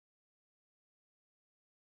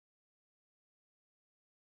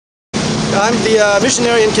I'm the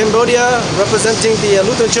missionary in Cambodia representing the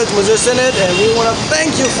Lutheran Church Missouri Synod, and we want to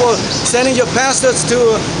thank you for sending your pastors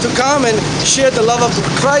to come and share the love of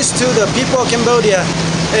Christ to the people of Cambodia.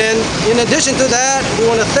 And in addition to that, we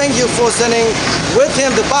want to thank you for sending with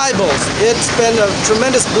him the Bibles. It's been a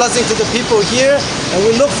tremendous blessing to the people here, and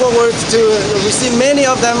we look forward to receive many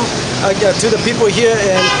of them to the people here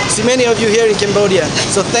and see many of you here in Cambodia.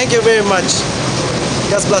 So thank you very much.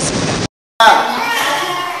 God bless you.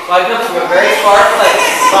 I come from a very far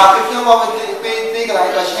place.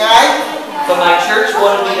 So my church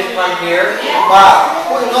wanted me to come here. And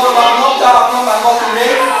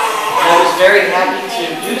I was very happy to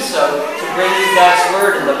do so, to bring you God's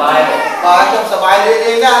Word in the Bible.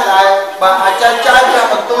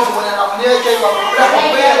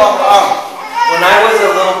 When I was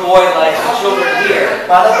a little boy like the children here,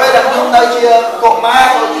 I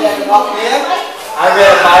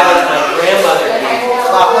read a Bible that my grandmother gave me.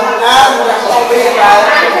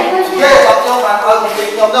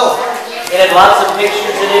 It had lots of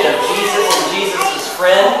pictures in it of Jesus and Jesus'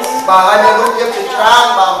 friends.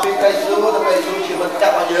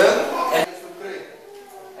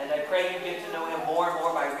 And I pray you get to know him more and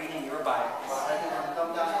more by reading your Bible.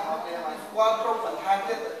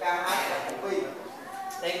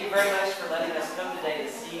 Thank you very much for letting us come today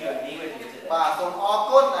to see you and be with you today.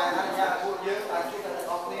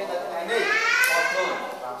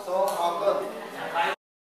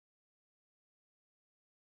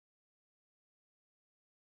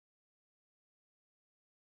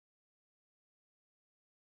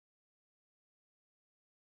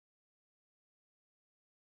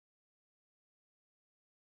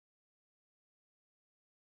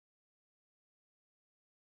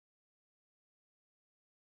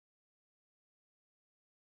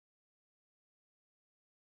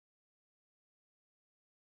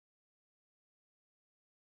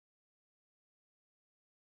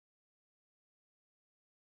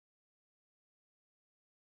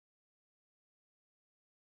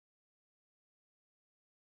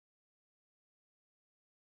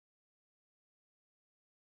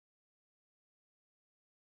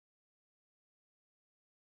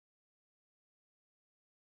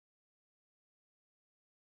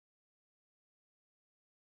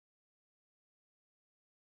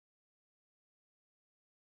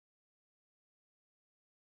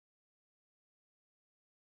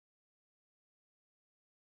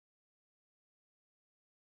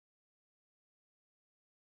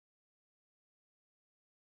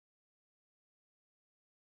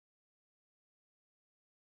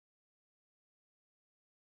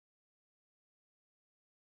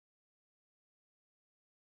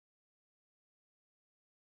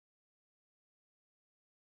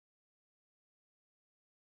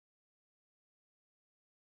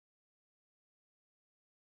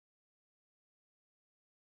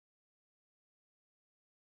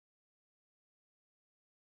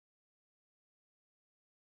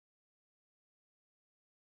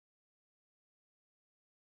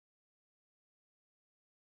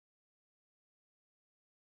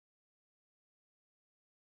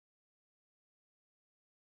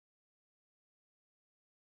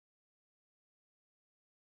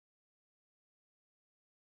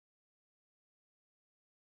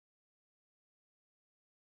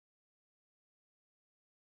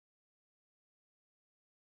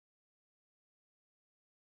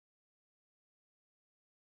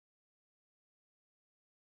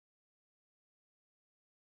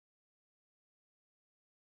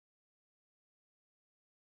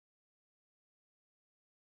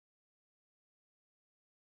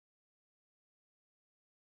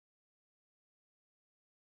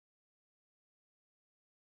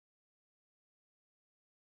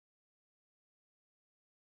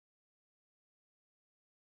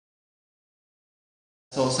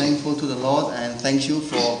 So thankful to the Lord and thank you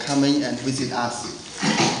for coming and visit us.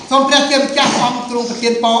 So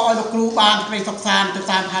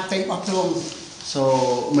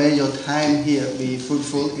may your time here be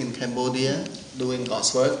fruitful in Cambodia doing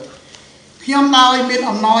God's work. And I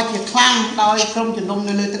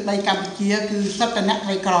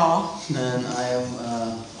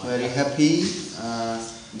am very happy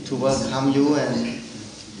to welcome you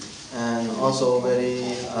and also very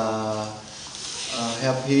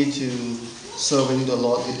happy to serving the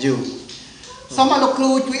Lord with you. So my look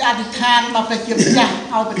through we are the time of the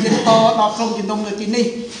out the door from the dome the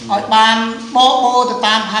ban bo the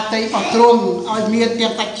time had they for throne or mere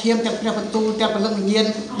them like him the two the yen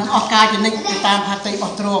and organic the time had they for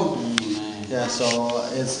throne. Yeah, so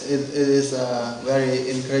it is very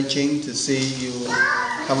encouraging to see you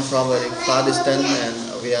come from a very far distance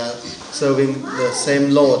and we they are serving the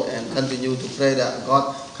same Lord and continue to pray that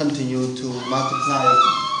God continue to multiply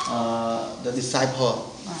the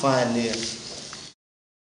disciple far and near.